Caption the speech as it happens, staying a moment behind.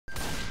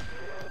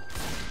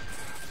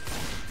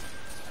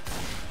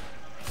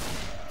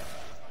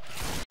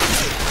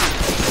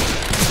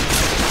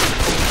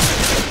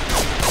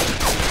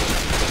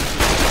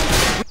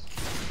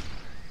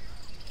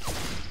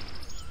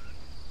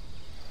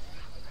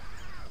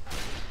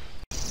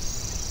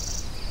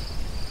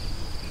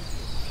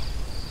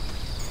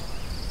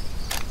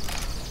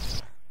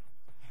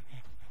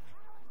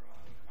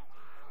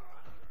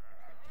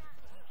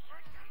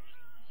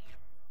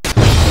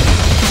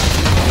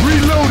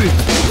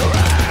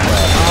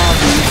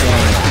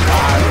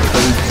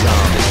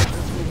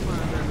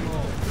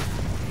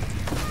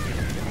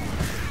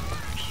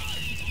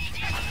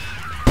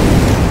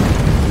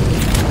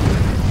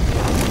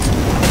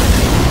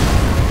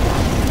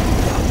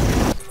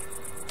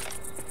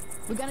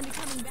We're gonna be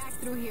coming back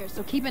through here,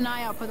 so keep an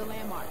eye out for the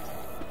landmarks.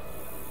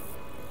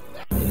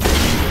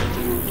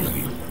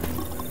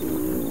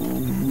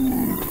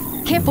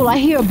 Careful, I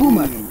hear a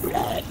boomer.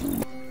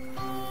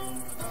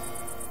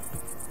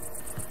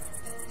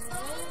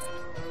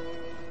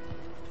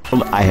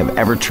 I have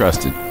ever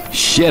trusted.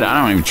 Shit,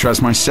 I don't even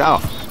trust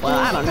myself. Well,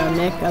 I don't know,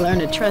 Nick. I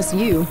learned to trust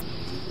you.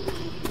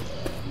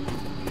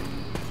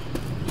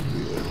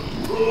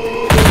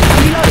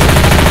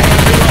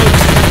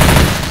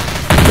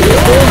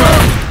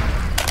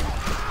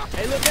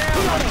 Hey, look out!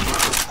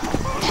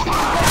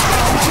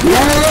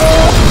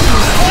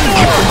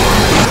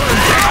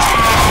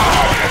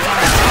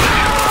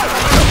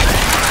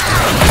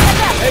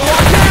 Hey,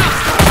 watch out!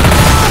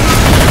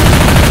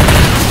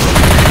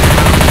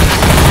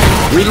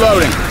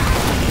 Reloading.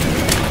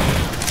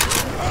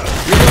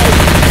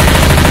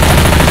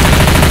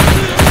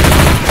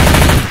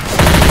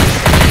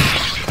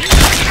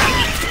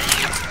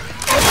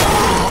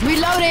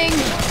 Reloading!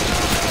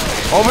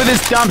 Over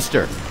this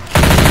dumpster.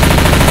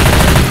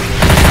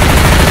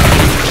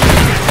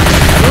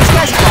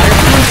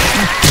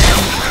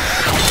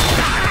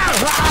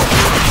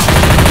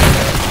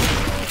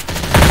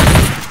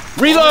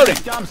 Reloading!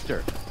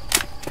 Dumpster.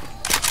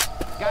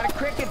 Got a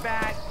cricket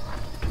bat.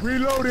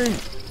 Reloading.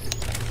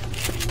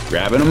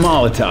 Grabbing a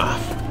Molotov.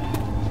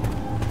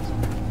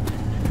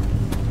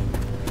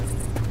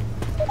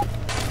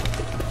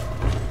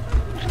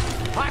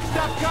 Hot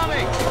stuff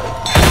coming.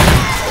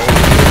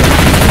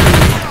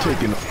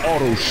 Taking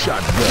auto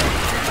shotgun.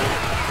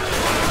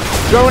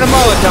 Throwing a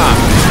Molotov.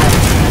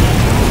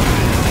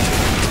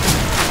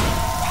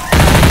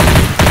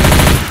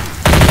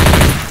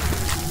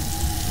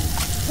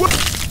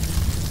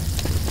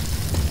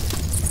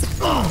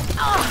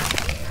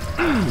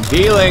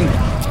 Healing. Okay.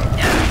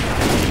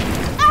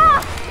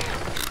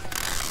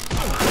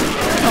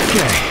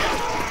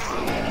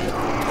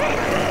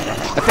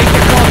 I think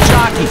they're called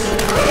jockeys.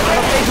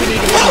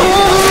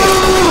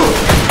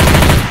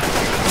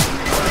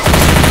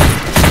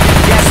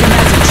 Guessing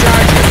that's a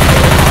charger.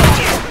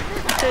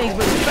 Things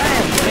was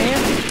fast, man.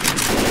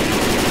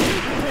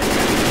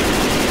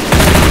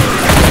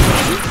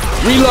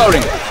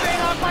 Reloading.